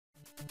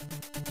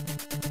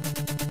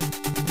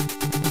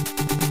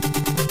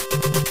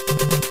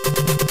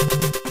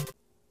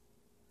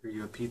Are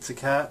you a pizza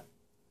cat?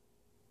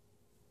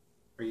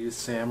 Are you a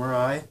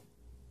samurai?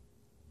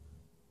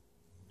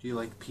 Do you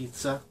like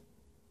pizza?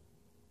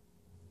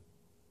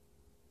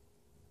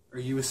 Are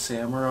you a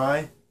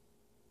samurai?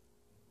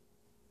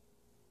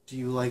 Do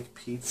you like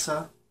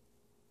pizza?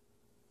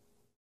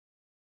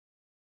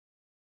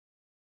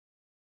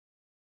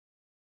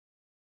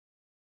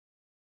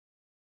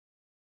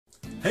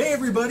 Hey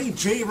everybody,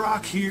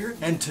 JRock here,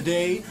 and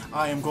today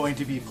I am going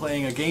to be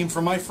playing a game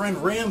from my friend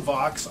Ram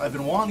Vox. I've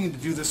been wanting to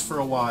do this for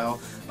a while.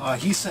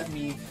 He sent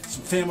me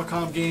some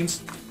Famicom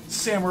games,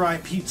 Samurai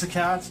Pizza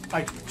Cats.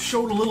 I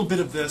showed a little bit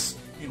of this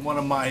in one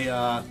of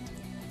my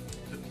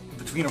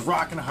Between a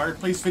Rock and a Hard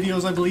Place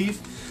videos, I believe.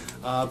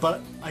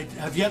 But I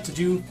have yet to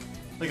do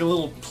like a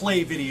little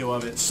play video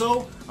of it.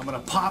 So I'm going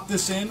to pop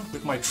this in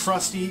with my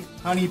trusty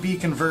Honeybee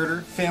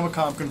converter,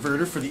 Famicom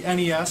converter for the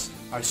NES.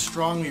 I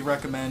strongly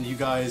recommend you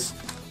guys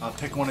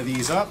pick one of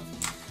these up.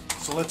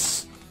 So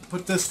let's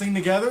put this thing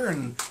together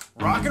and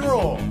rock and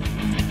roll.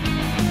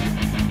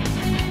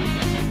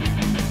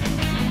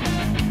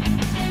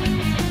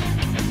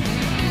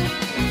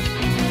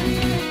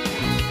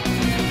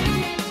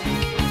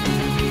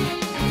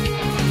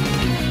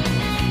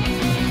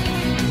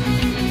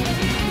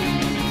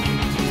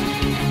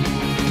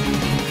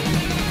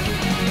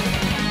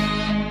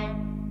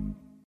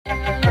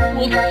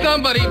 Will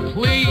somebody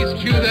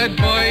please chew that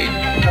voice?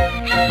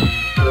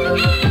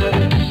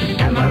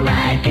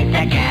 Samurai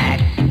Pizza Cat.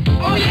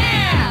 Oh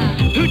yeah!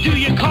 Who do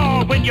you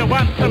call when you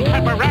want some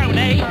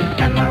pepperoni?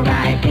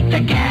 Samurai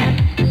Pizza Cat.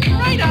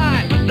 Right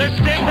on! They're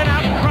stamping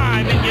out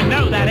crime and you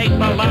know that ain't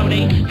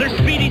baloney. They're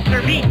Speedy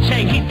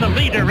Cerviche, he's the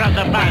leader of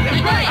the bunch.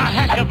 That's right. A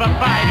heck of a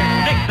fighter,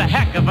 makes a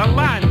heck of a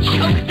lunch.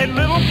 And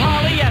little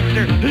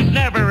Polyester, who's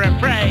never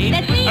afraid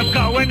of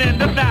going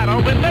into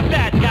battle when the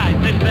bad guys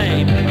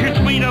invade. Here's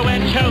Guido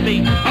Anchovy,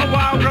 a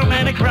wild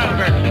romantic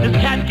rover. This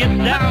cat gets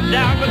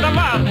down with a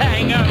love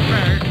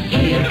hangover.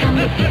 Here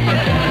comes the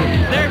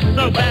They're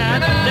so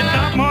bad, they've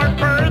got more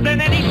fur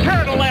than any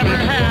turtle ever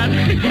had.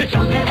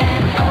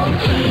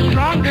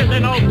 Stronger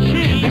than old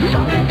cheese.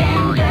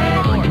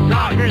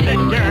 Stronger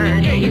than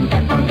dirt.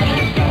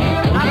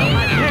 Out of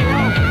my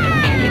tail.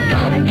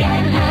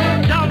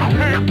 Don't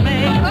hurt me.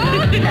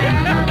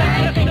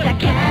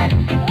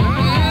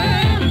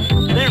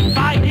 They're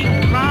fighting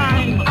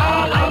crime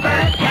all over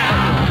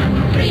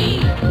town.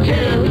 3,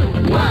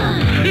 2,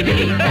 1.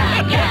 Pizza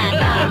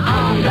Cat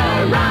on the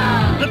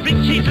run. The big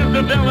cheese is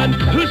the villain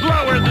who's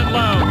lower than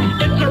low.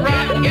 It's a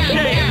rotten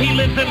shame he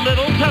lives in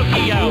little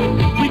Tokyo.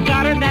 We've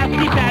got a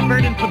nasty bad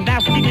bird and some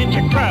nasty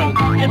ninja crows.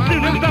 As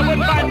soon as someone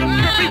finds a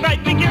script, we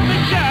might begin the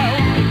show.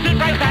 Sit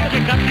right back,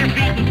 kick up your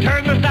feet and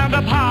turn the sound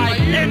up high.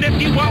 And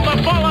if you want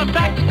the full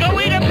effect, go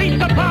eat a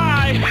piece of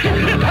pie.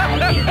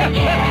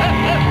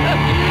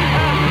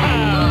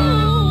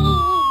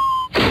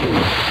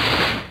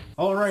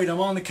 All right, I'm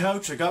on the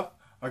couch. I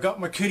got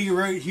my kitty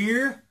right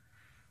here,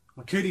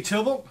 my kitty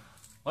Tybalt.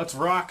 Let's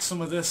rock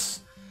some of this.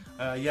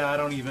 Yeah, I'm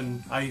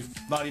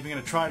not even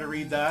gonna try to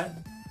read that.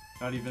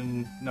 Not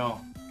even,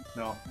 no.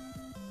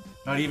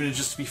 Not even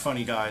just to be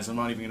funny, guys. I'm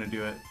not even gonna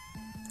do it.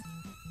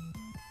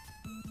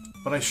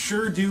 But I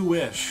sure do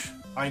wish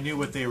I knew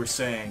what they were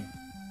saying.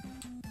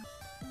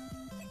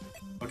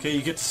 Okay,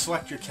 you get to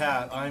select your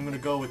cat. I'm gonna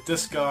go with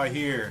this guy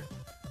here.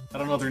 I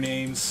don't know their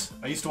names.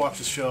 I used to watch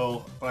the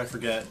show, but I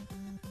forget.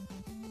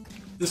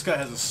 This guy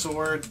has a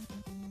sword.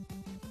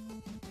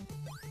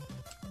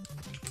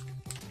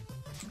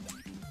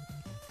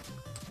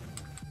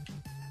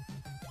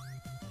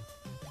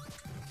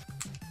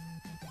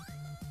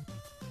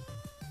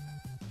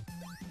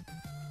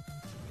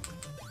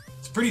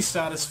 It's pretty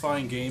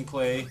satisfying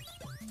gameplay.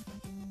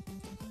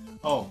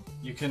 Oh,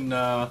 you can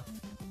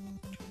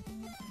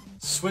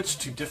switch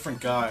to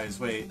different guys.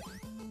 Wait.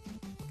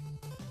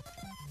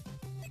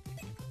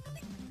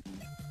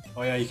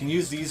 Oh yeah, you can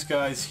use these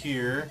guys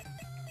here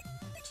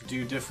to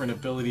do different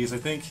abilities, I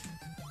think.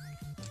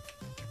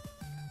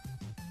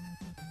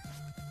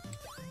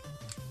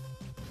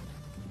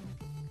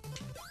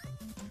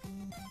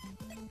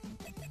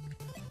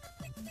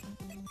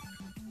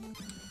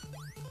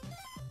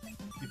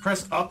 You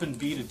press up and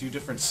B to do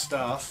different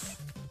stuff.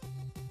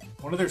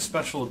 One of their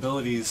special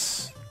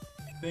abilities,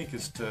 I think,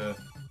 is to...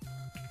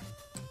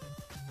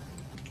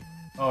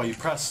 Oh, you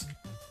press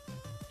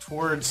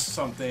towards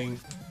something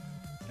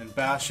and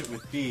bash it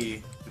with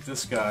B. With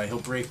this guy,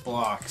 he'll break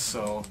blocks,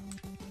 so...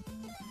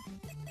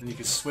 Then you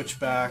can switch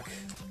back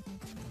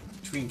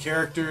between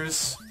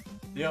characters.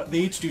 They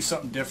each do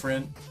something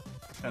different.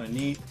 Kinda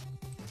neat.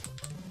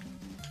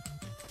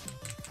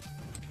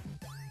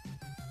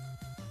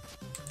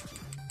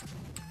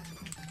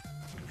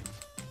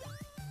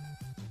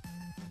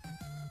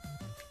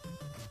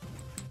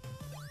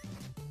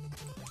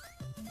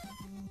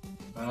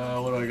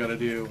 What do I gotta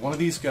do? One of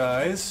these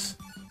guys,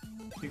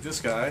 I think this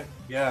guy,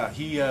 yeah,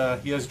 he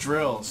has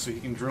drills, so he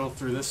can drill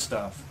through this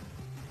stuff.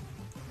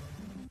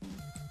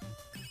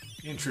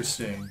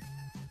 Interesting.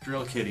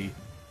 Drill kitty.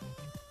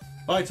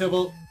 Bye,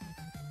 Tibble.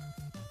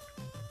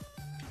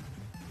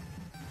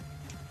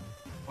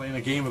 Playing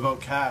a game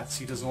about cats.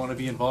 He doesn't want to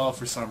be involved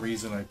for some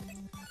reason. I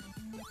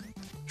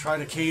try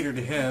to cater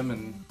to him,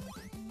 and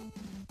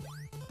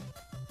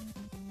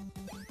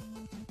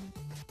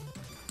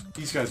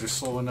these guys are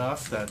slow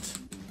enough that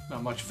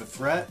not much of a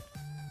threat.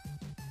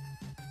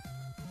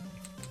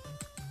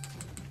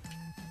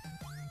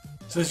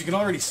 So as you can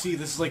already see,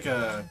 this is like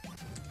a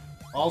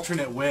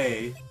alternate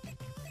way.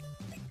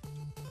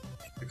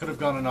 I could have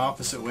gone an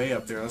opposite way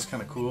up there. That's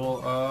kind of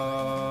cool.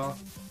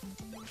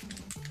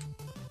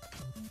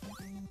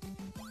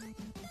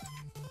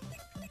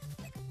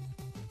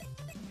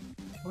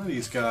 One of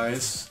these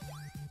guys.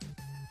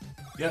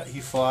 Yeah,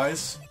 he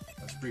flies.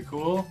 That's pretty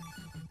cool.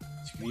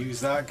 So you can use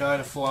that guy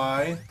to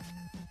fly.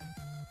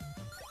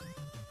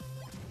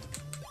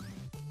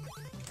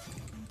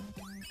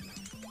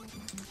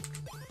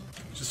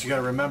 Just you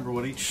gotta remember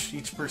what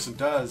each person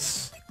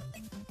does.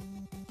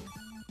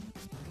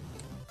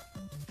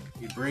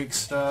 He breaks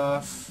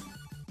stuff.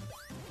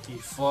 He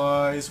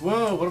flies.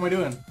 Whoa, what am I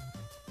doing?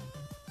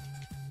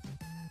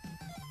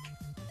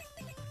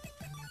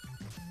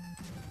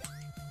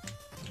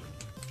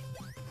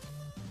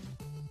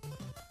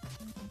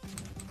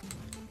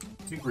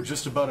 I think we're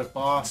just about at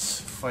boss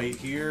fight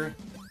here.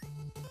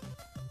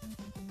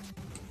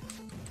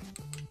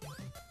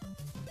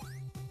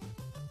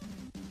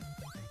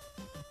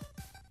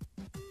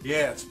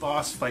 Yeah, it's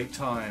boss fight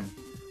time.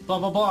 Blah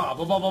blah blah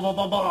blah blah blah blah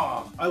blah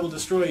blah. I will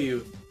destroy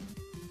you.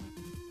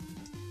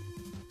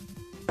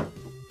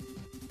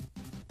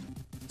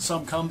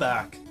 Some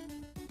comeback.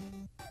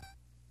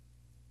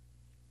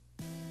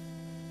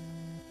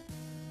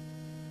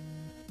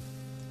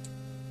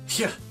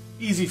 Yeah,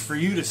 easy for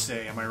you to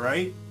say, am I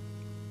right?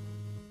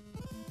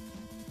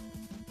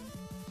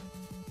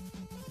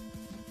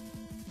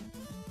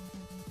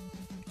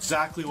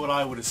 Exactly what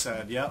I would have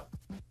said, yep.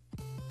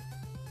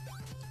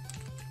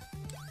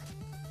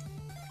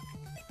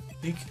 I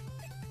think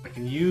I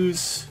can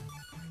use...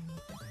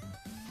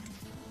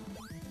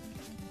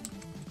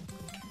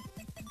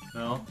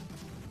 No?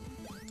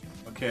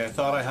 Okay, I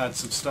thought I had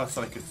some stuff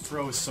that I could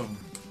throw some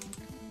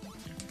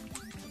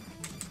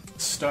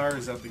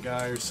stars at the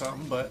guy or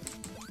something, but...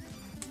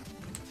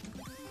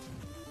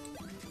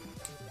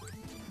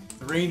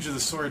 The range of the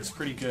sword's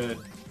pretty good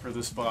for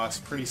this boss,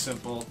 pretty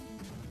simple.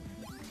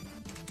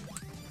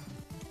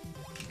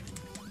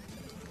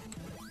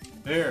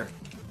 There.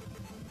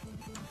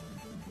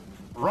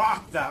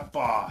 Rock that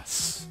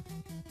boss!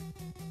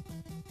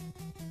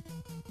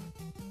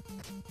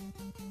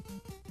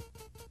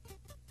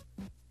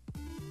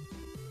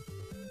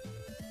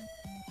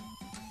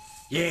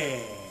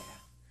 Yeah!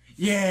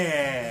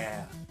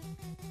 Yeah!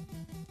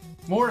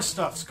 More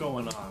stuff's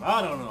going on.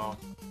 I don't know.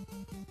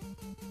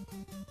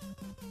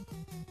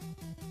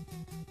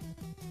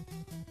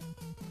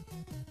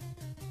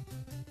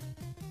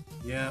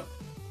 Yeah.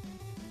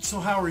 So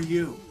how are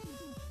you?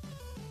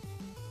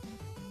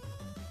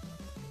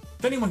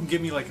 If anyone can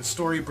give me like a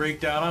story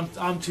breakdown,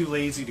 I'm too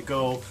lazy to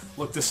go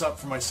look this up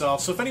for myself.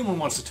 So if anyone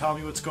wants to tell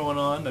me what's going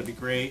on, that'd be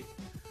great.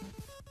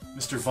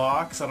 Mr.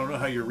 Vox, I don't know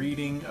how your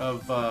reading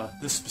of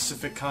this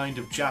specific kind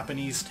of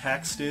Japanese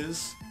text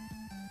is.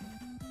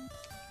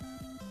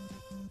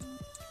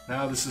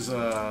 Now this is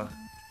a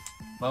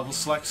level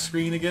select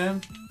screen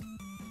again.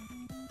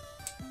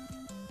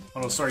 Oh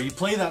no, sorry, you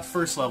play that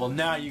first level,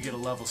 now you get a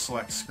level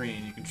select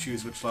screen. You can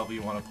choose which level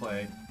you want to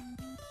play.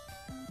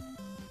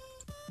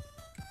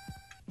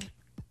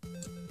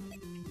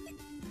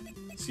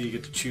 So you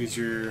get to choose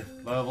your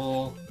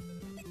level,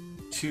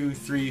 2,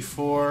 3,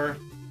 4.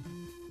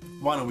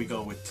 Why don't we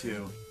go with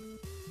 2?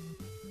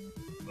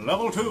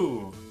 Level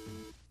 2!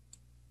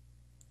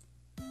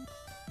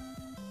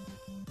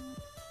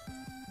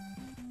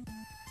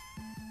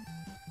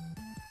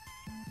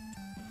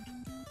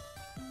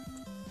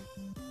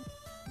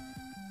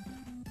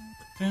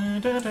 Da,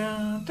 da,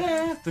 da,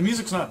 da. The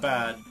music's not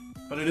bad,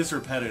 but it is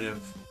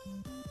repetitive.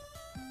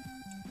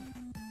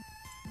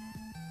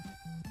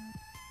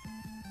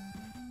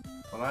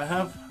 But I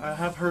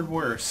have heard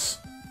worse.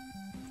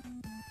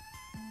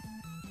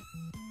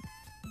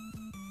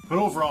 But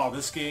overall,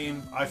 this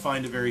game, I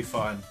find it very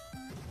fun.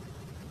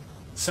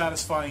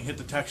 Satisfying hit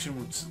detection.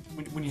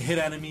 When you hit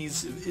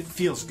enemies, it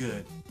feels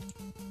good.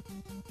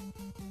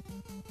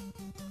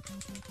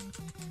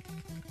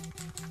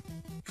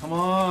 Come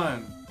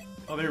on!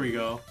 Oh, there we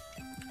go.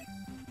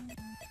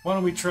 Why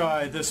don't we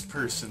try this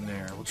person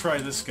there? We'll try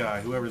this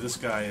guy, whoever this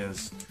guy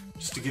is,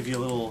 just to give you a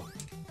little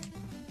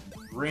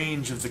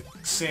range of the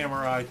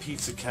samurai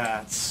pizza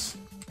cats.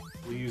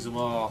 We'll use them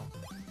all.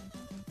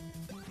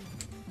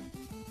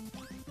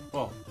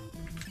 Well,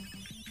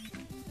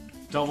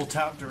 double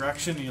tap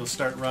direction and you'll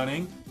start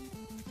running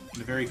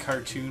in a very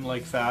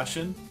cartoon-like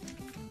fashion.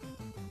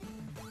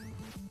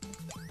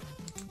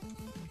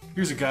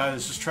 Here's a guy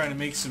that's just trying to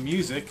make some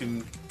music,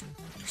 and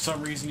for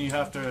some reason you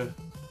have to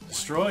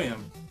destroy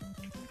him.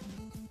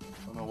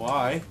 Don't know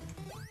why.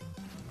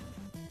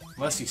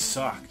 Unless he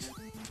sucked.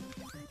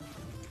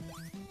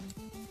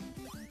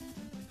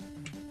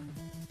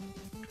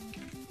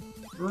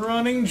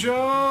 Running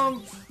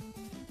jump!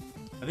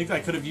 I think I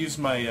could have used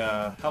my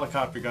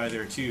helicopter guy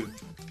there too,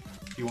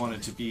 if you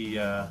wanted to be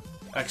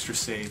extra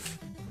safe.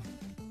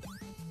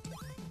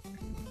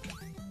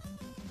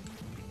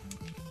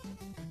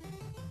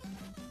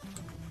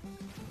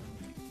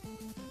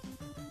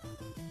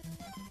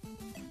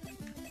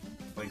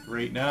 Like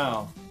right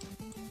now.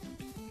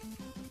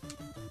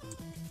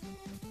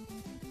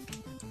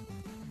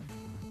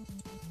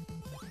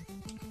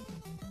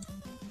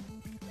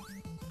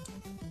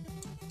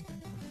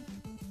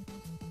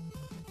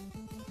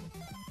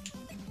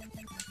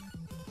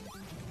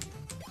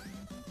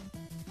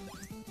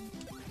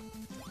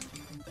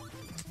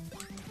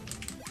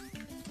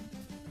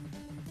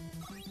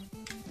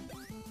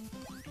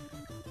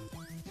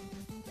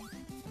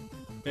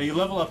 Yeah, you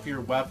level up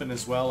your weapon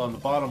as well. On the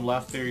bottom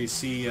left there you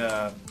see,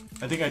 I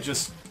think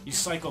you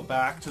cycle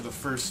back to the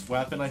first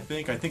weapon, I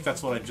think. I think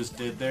that's what I just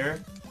did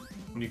there,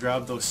 when you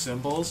grab those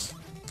symbols.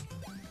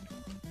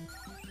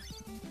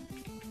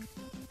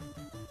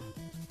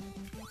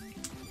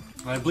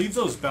 And I believe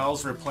those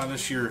bells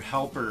replenish your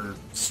helper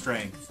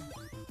strength.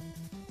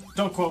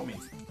 Don't quote me.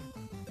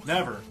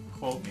 Never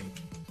quote me.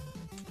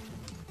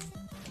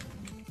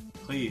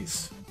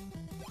 Please.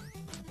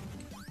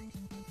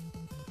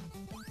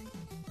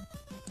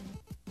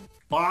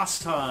 Boss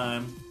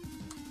time!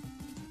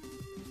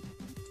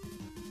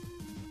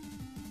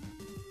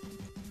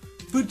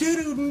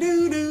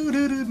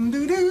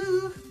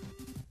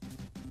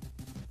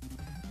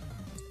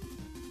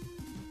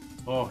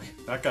 Oh,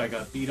 that guy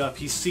got beat up.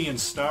 He's seeing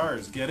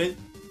stars. Get it?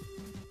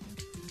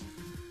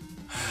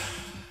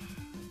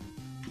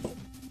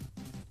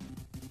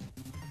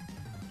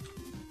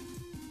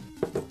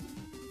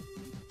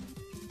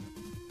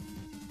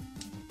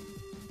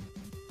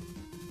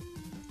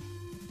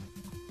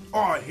 Oh,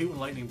 I hate when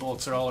lightning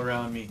bolts are all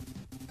around me.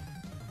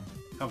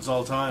 Happens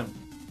all the time.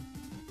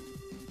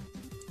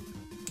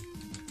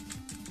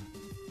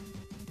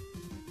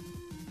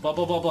 Blah,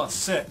 blah, blah, blah.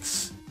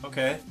 6.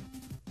 Okay.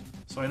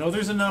 So I know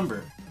there's a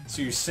number.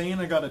 So you're saying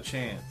I got a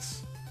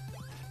chance.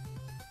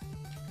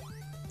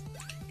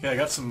 Okay, I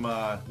got some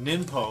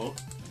ninpo.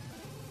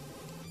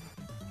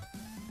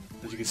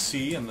 As you can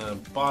see in the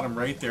bottom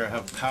right there, I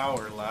have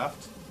power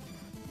left.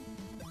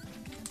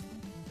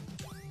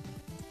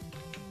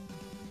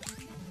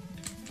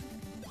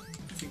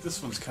 I think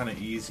this one's kind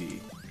of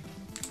easy.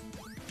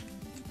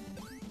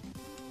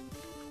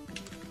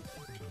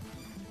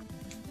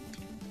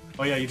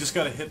 Oh yeah, you just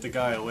gotta hit the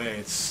guy away.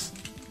 It's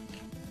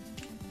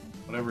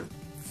whatever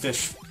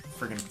fish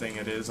friggin' thing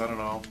it is, I don't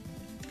know.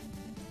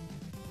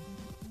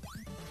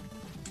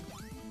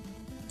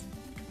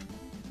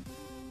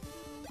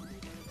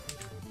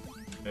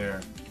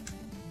 There.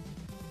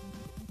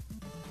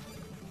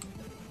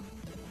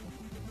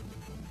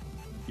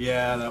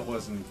 Yeah, that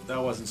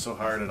wasn't so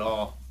hard at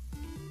all.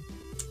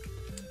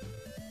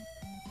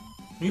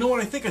 You know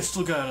what, I think I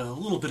still got a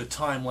little bit of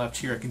time left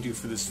here I can do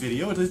for this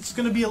video. It's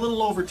going to be a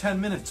little over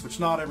 10 minutes, which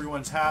not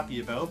everyone's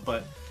happy about,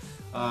 but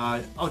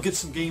I'll get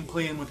some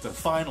gameplay in with the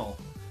final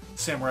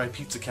Samurai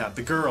Pizza Cat,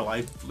 the girl.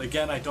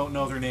 Again, I don't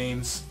know their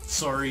names.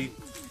 Sorry.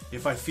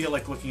 If I feel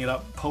like looking it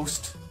up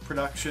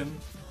post-production,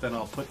 then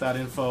I'll put that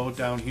info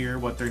down here,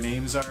 what their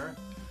names are.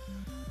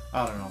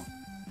 I don't know.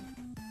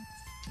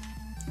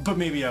 But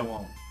maybe I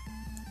won't.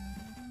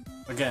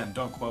 Again,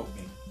 don't quote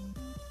me.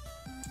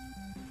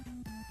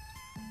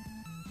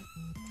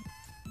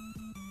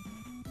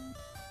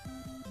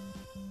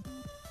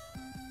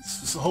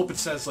 So I hope it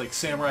says like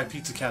Samurai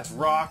Pizza Cat's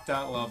rocked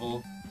that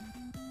level.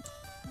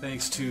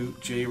 Thanks to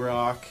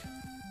JRock.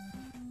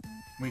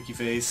 Winky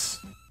face.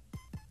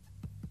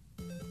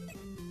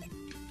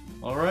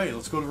 Alright,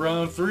 let's go to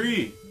round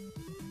 3.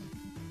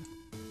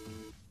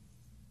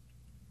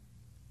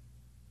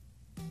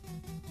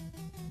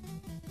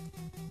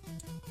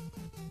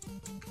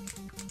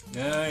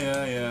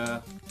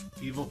 Yeah.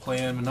 Evil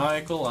plan,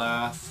 maniacal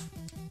laugh.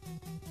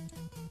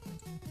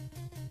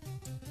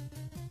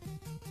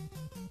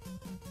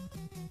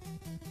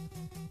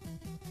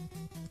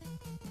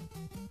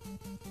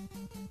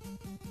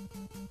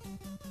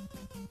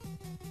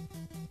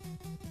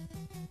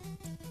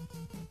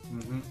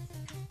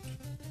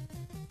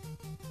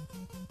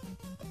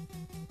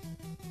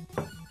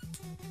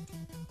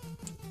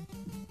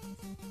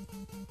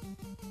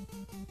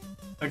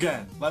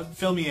 Again,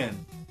 fill me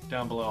in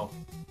down below.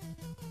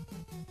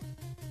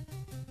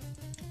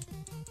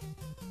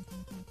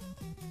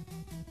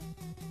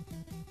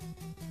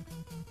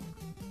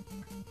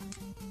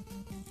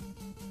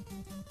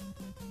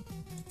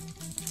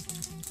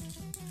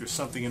 There's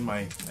something in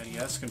my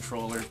NES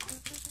controller.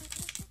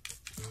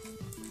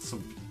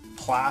 Some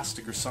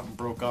plastic or something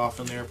broke off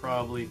in there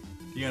probably.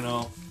 You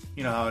know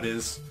how it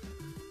is.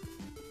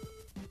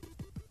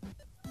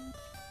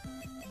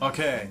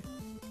 Okay,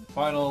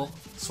 final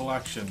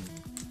selection.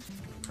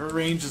 Her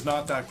range is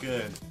not that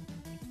good.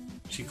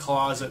 She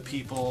claws at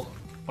people,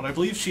 but I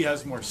believe she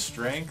has more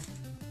strength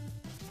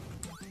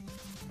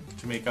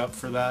to make up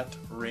for that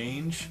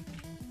range.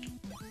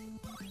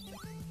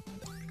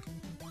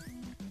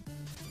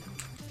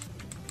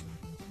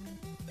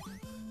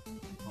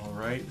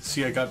 Alright,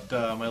 see I got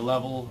my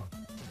level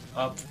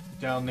up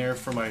down there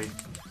for my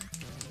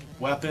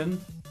weapon.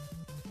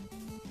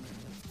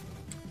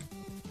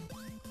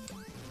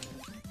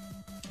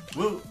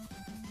 Whoa!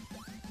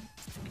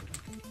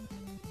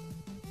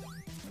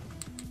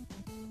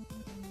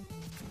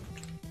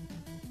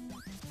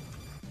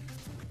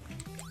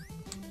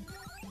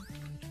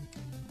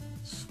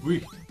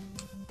 Sweet.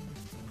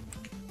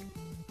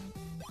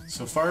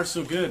 So far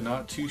so good,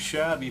 not too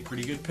shabby,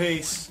 pretty good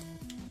pace.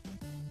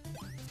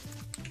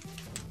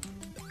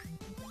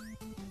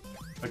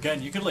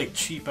 Again, you could like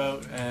cheap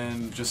out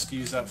and just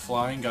use that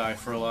flying guy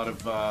for a lot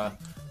of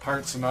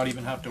parts and not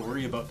even have to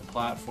worry about the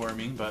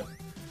platforming, but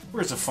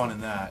where's the fun in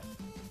that?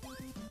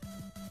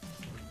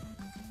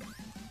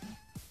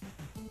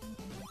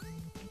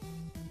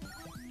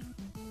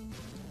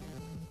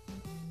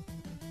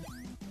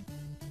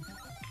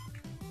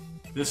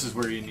 This is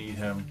where you need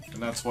him,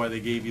 and that's why they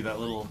gave you that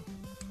little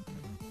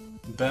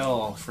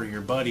bell for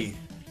your buddy,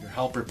 your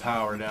helper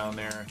power down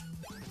there.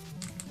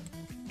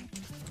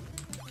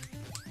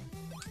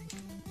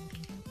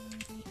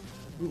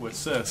 Ooh,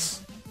 what's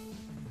this?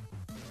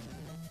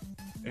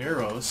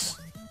 Arrows.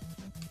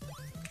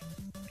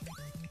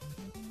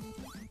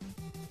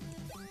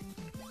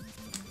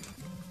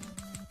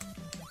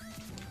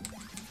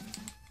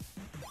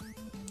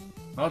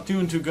 Not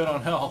doing too good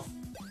on health.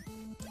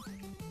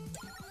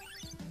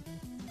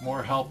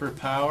 More helper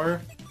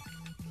power.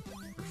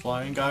 For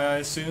flying guy, I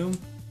assume.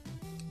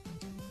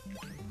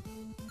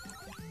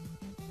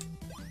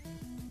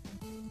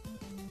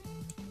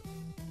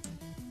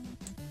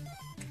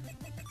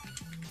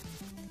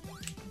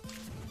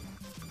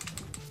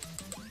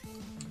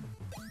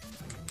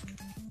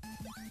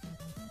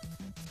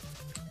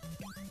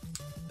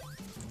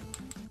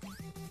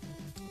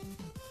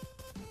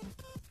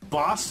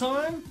 Boss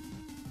time?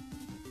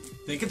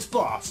 Think it's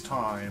boss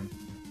time.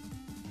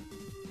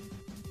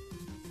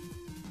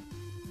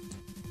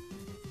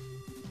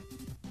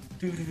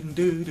 Do do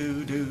do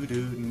do do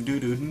do do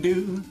do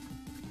do.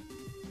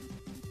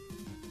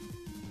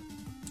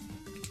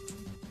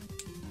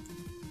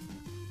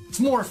 It's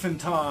morphin'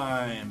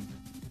 time.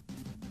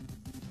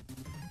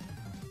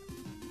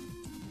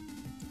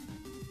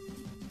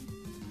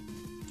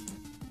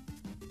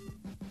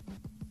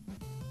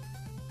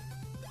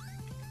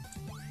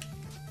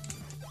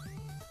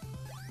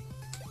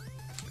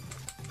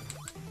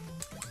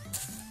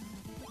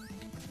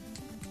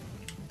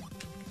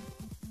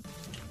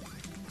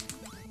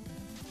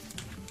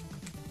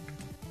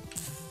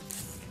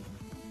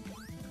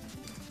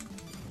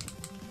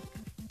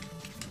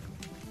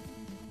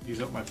 Use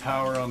up my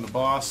power on the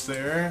boss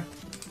there.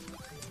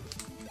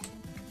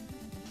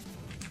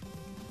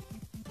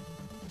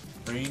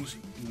 Range,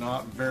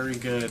 not very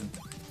good.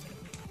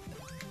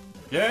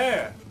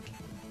 Yeah!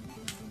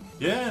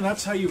 Yeah, and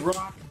that's how you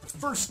rock the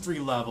first 3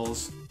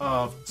 levels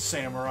of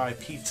Samurai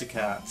Pizza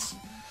Cats.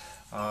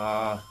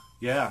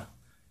 Yeah.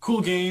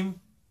 Cool game.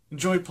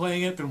 Enjoyed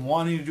playing it. Been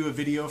wanting to do a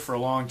video for a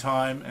long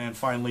time, and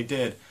finally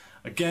did.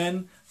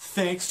 Again,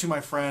 thanks to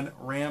my friend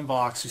Ram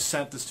Vox, who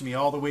sent this to me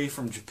all the way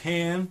from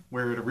Japan,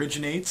 where it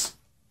originates.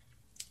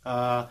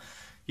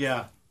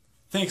 Yeah.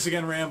 Thanks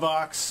again, Ram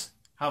Vox.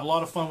 Have a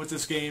lot of fun with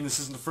this game. This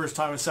isn't the first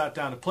time I sat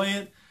down to play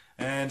it.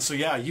 And so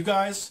yeah, you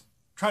guys,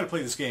 try to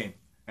play this game.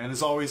 And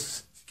as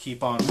always,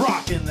 keep on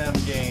rocking them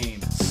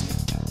games.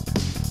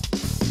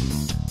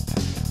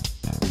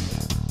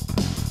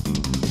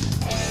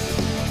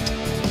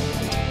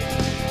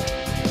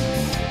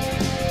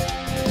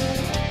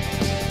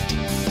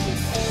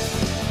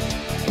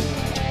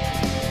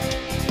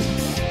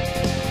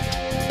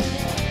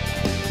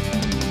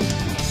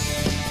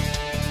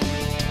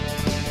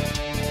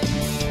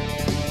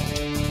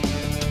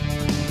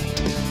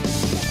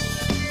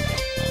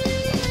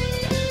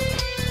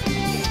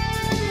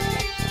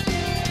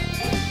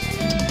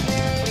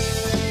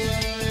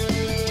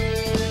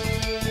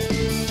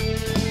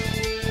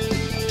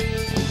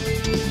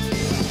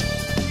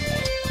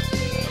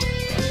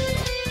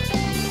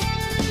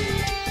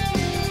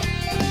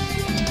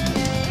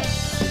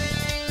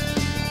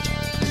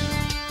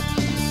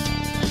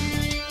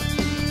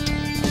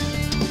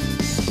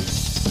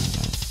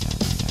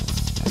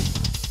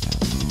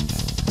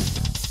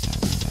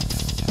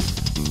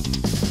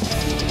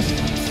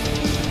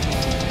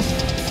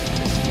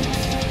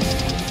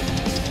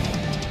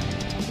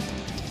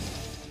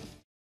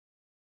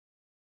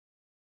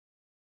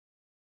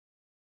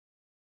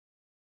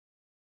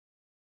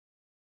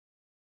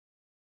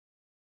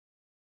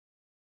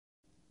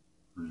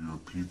 Are you a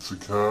pizza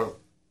cat?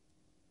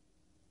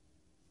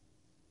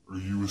 Are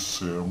you a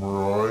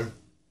samurai?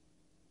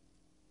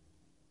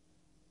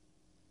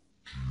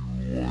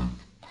 Do you like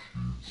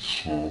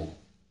pizza?